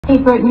Hey,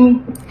 Brittany.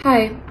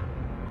 Hi.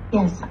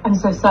 Yes, I'm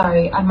so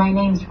sorry. My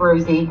name's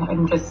Rosie.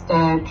 I'm just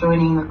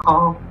joining the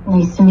call.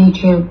 Nice to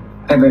meet you.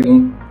 Hi,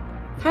 Brittany.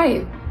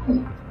 Hi.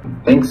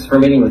 Thanks for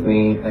meeting with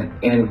me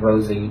and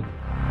Rosie.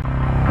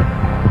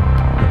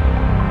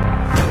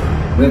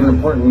 We have an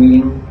important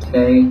meeting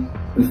today.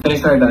 We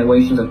finished our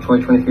evaluations of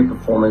 2023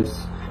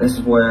 performance. This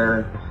is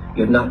where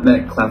you have not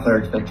met Cloudflare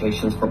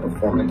expectations for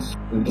performance.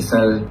 We've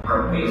decided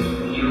our base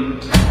review.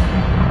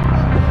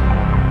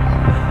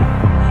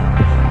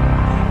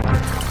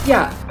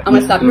 Yeah, I'm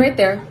gonna stop you right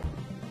there.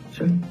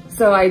 Sure.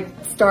 So I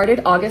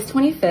started August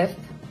 25th.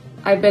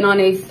 I've been on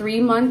a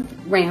 3-month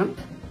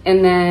ramp,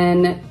 and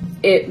then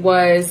it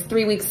was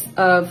 3 weeks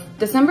of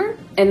December,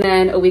 and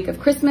then a week of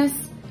Christmas,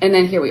 and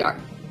then here we are.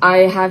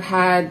 I have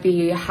had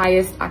the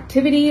highest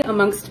activity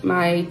amongst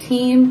my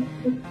team.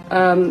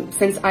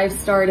 Since I've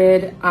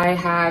started, I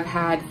have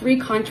had 3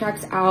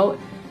 contracts out,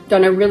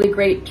 done a really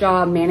great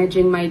job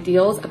managing my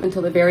deals up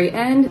until the very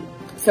end.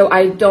 So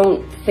I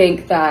don't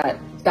think that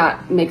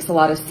makes a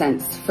lot of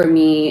sense for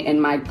me in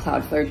my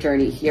Cloudflare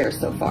journey here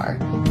so far.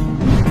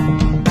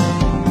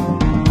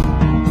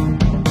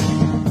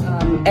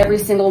 Every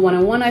single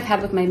one-on-one I've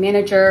had with my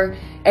manager,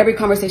 every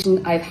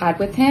conversation I've had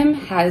with him,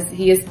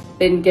 he has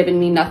been giving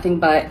me nothing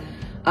but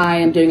I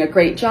am doing a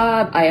great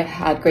job, I have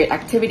had great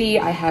activity,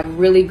 I have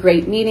really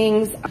great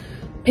meetings,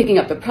 picking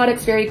up the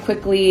products very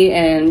quickly,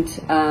 and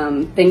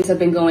things have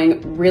been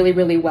going really,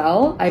 really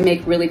well. I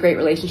make really great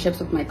relationships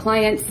with my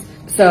clients.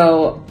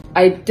 So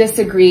I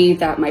disagree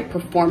that my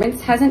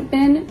performance I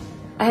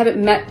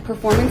haven't met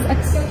performance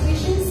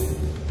expectations.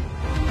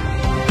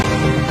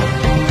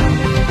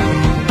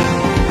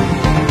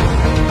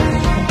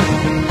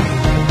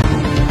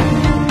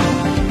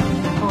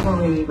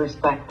 Totally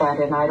respect that,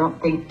 and I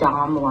don't think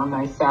Dom or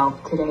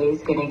myself today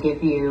is going to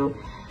give you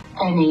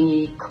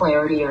any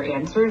clarity or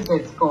answers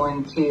that's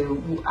going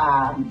to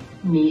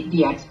meet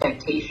the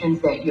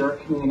expectations that you're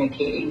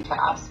communicating to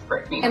us,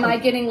 Brittany. Am I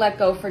getting let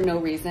go for no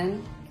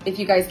reason? If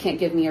you guys can't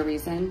give me a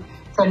reason?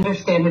 It's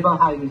understandable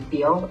how you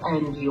feel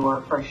and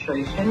your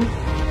frustration.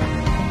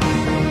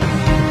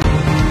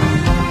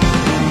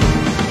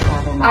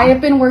 I have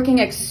been working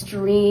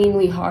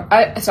extremely hard.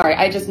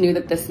 I just knew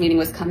that this meeting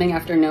was coming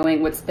after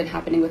knowing what's been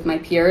happening with my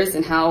peers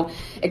and how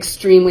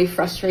extremely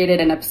frustrated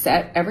and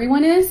upset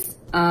everyone is.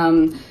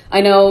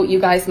 I know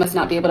you guys must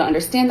not be able to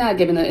understand that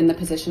given in the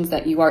positions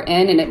that you are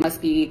in, and it must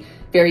be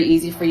very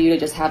easy for you to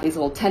just have these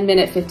little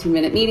 10-minute,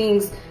 15-minute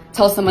meetings,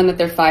 tell someone that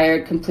they're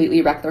fired,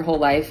 completely wreck their whole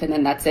life, and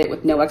then that's it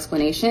with no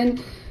explanation.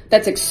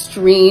 That's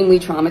extremely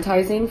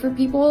traumatizing for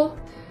people,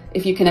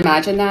 if you can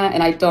imagine that.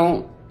 And I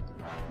don't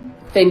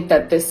think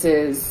that this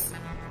is,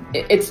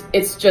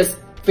 it's just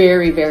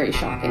very, very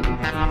shocking.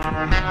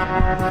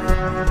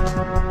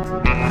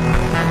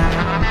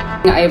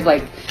 I've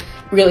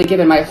really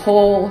given my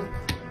whole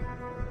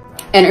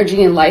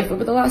energy and life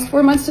over the last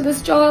 4 months to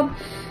this job,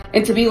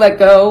 and to be let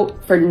go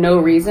for no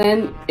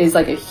reason is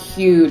like a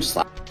huge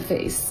slap in the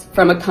face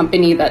from a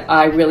company that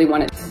I really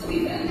wanted to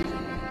believe in.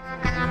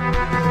 I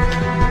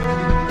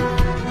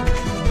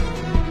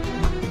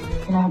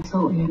can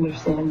absolutely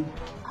understand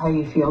how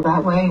you feel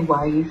that way,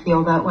 why you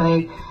feel that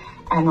way.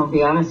 And I'll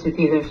be honest with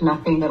you, there's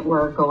nothing that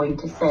we're going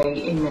to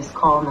say in this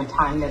call in the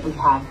time that we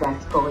have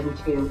that's going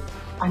to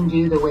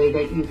undo the way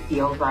that you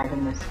feel right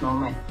in this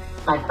moment.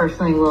 I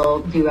personally will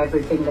do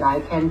everything that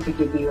I can to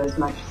give you as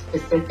much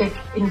specific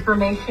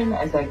information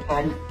as I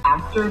can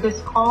after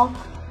this call.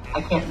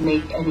 I can't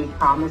make any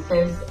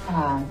promises.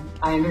 I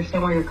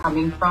understand where you're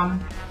coming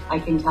from. I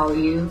can tell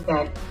you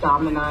that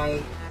Dom and I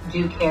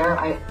do care.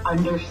 I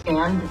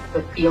understand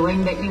the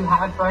feeling that you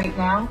have right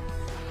now,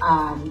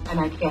 and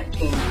I can't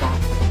change that.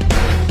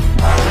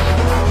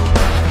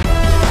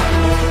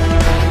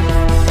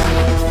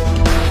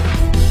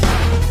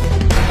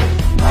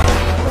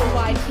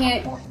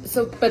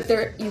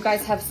 You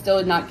guys have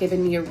still not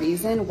given me a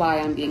reason why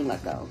I'm being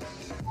let go.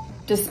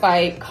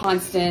 Despite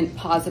constant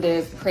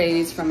positive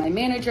praise from my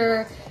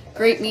manager,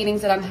 great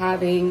meetings that I'm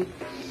having,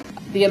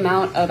 the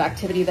amount of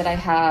activity that I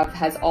have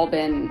has all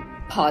been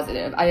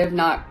positive. I have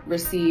not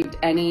received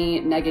any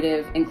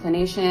negative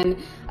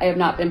inclination. I have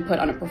not been put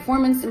on a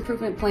performance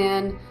improvement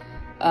plan,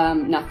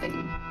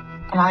 nothing.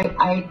 And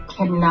I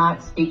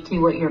cannot speak to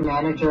what your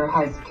manager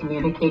has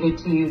communicated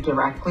to you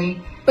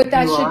directly. But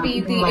that should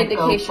be the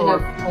indication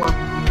of...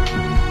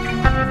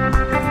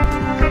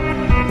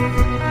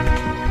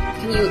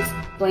 Can you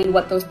explain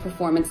what those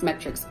performance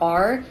metrics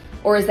are?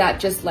 Or is that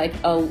just like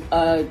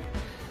a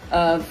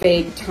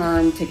vague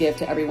term to give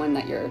to everyone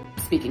that you're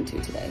speaking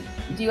to today?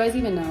 Do you guys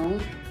even know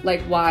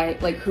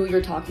who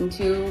you're talking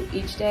to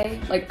each day?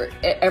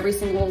 Every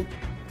single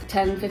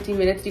 10, 15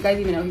 minutes, do you guys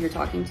even know who you're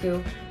talking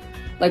to?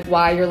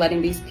 Why you're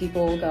letting these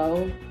people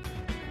go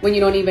when you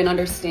don't even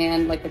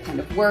understand the kind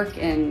of work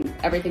and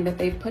everything that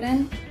they've put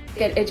in?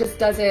 It just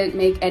doesn't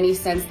make any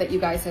sense that you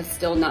guys have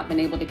still not been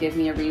able to give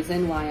me a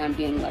reason why I'm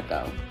being let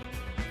go.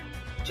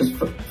 Just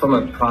from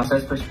a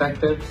process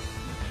perspective,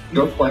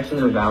 your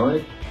questions are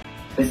valid.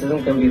 This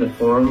isn't going to be the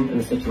forum and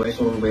the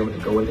situation when we're able to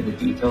go into the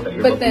detail that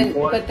you're looking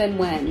for. But then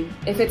when?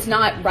 If it's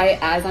not right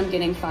as I'm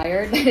getting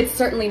fired, then it's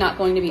certainly not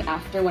going to be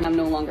after when I'm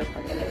no longer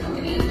part of the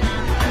company.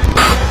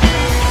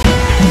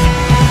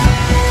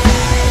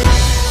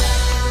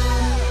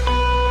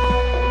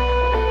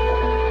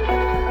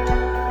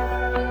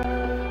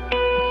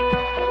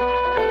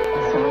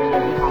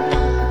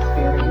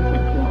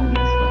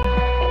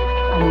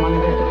 And one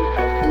of the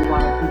things we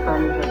want to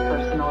confirm is your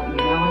personal email.